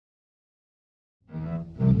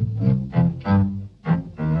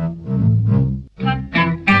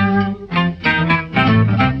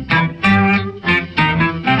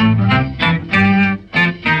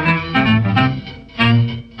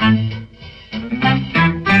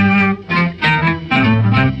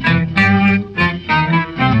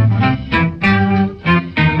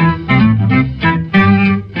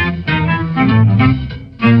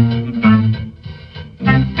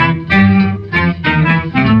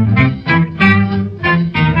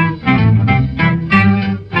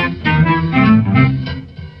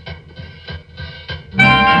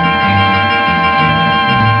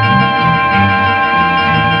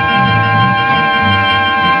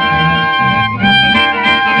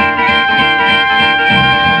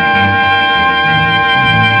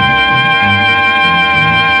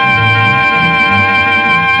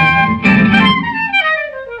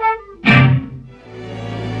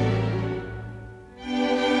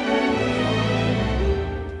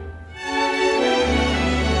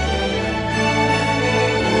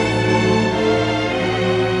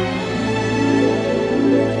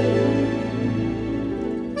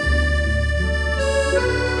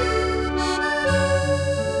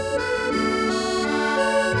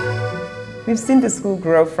We've seen the school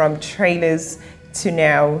grow from trailers to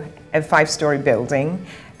now a 5-story building.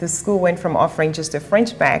 The school went from offering just a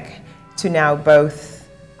French bac to now both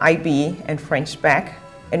IB and French bac.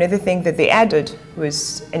 Another thing that they added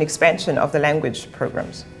was an expansion of the language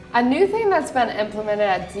programs. A new thing that's been implemented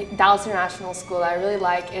at Dallas International School that I really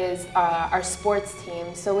like is our sports team.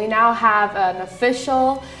 So we now have an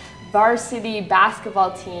official varsity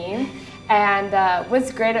basketball team, and what's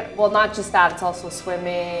great, well, not just that, it's also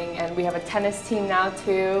swimming, and we have a tennis team now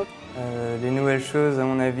too. Les nouvelles choses, à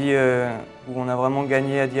mon avis, où on a vraiment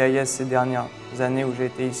gagné à DIS ces dernières années où j'ai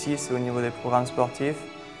été ici, c'est au niveau des programmes sportifs,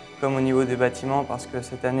 comme au niveau des bâtiments, parce que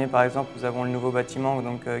cette année, par exemple, nous avons le nouveau bâtiment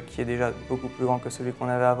donc, qui est déjà beaucoup plus grand que celui qu'on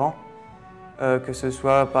avait avant. Que ce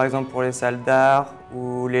soit, par exemple, pour les salles d'art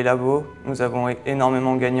ou les labos, nous avons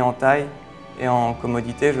énormément gagné en taille et en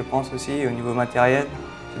commodité, je pense aussi, et au niveau matériel.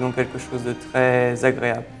 C'est donc quelque chose de très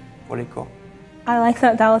agréable pour les cours. I like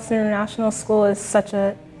that Dallas International School is such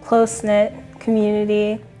a close-knit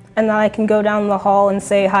community, and that I can go down the hall and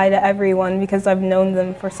say hi to everyone because I've known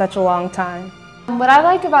them for such a long time. What I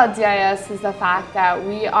like about DIS is the fact that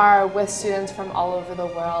we are with students from all over the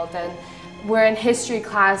world, and we're in history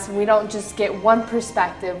class and we don't just get one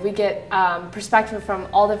perspective, we get perspective from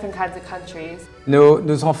all different kinds of countries.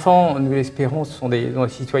 Nos enfants, nous l'espérons, sont des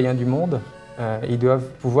citoyens du monde. Ils doivent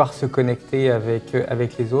pouvoir se connecter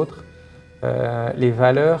avec les autres. Les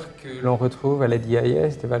valeurs que l'on retrouve à la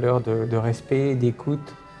DIS, des valeurs de respect,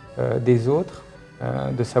 d'écoute des autres,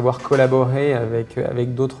 de savoir collaborer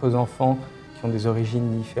avec d'autres enfants qui ont des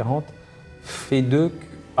origines différentes, fait d'eux,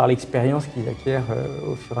 par l'expérience qu'ils acquièrent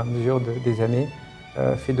au fur et à mesure des années,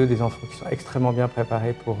 fait d'eux des enfants qui sont extrêmement bien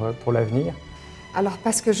préparés pour l'avenir. Alors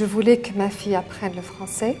parce que je voulais que ma fille apprenne le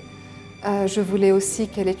français, je voulais aussi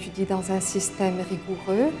qu'elle étudie dans un système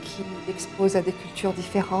rigoureux qui l'expose à des cultures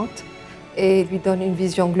différentes et lui donne une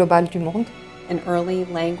vision globale du monde. An early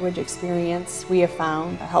language experience we have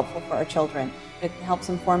found helpful for our children. It helps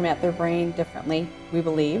them format their brain differently, we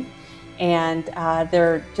believe. And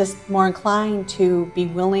they're just more inclined to be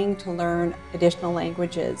willing to learn additional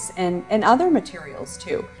languages and other materials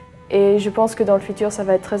too. Et je pense que dans le futur, ça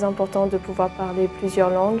va être très important de pouvoir parler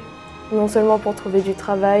plusieurs langues, non seulement pour trouver du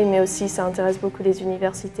travail, mais aussi ça intéresse beaucoup les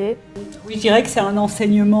universités. Oui, je dirais que c'est un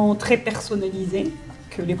enseignement très personnalisé,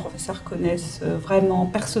 que les professeurs connaissent vraiment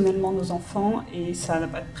personnellement nos enfants et ça n'a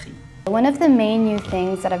pas de prix. One of the main new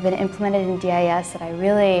things that have been implemented in DIS that I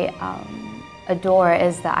really adore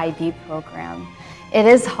is the IB program. It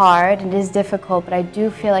is hard, it is difficult, but I do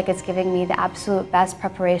feel like it's giving me the absolute best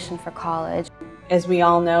preparation for college. As we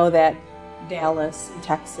all know that Dallas and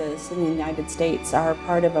Texas and the United States are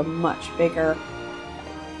part of a much bigger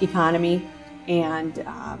economy and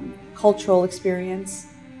cultural experience,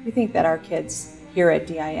 we think that our kids here at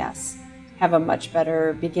DIS have a much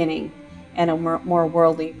better beginning and a more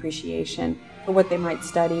worldly appreciation for what they might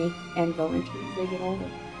study and go into as they get older.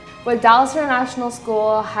 What Dallas International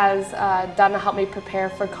School has done to help me prepare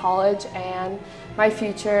for college and my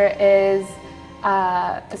future is,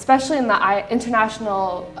 especially in the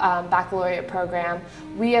international baccalaureate program,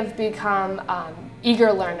 we have become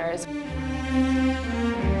eager learners.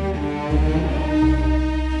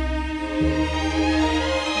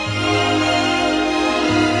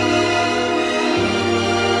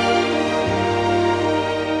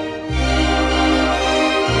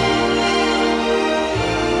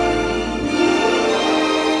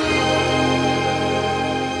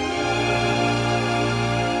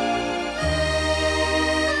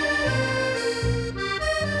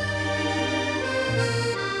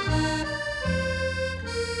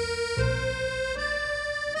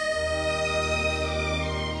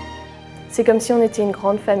 C'est comme si on était une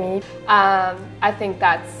grande famille. I think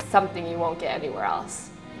that's something you won't get anywhere else.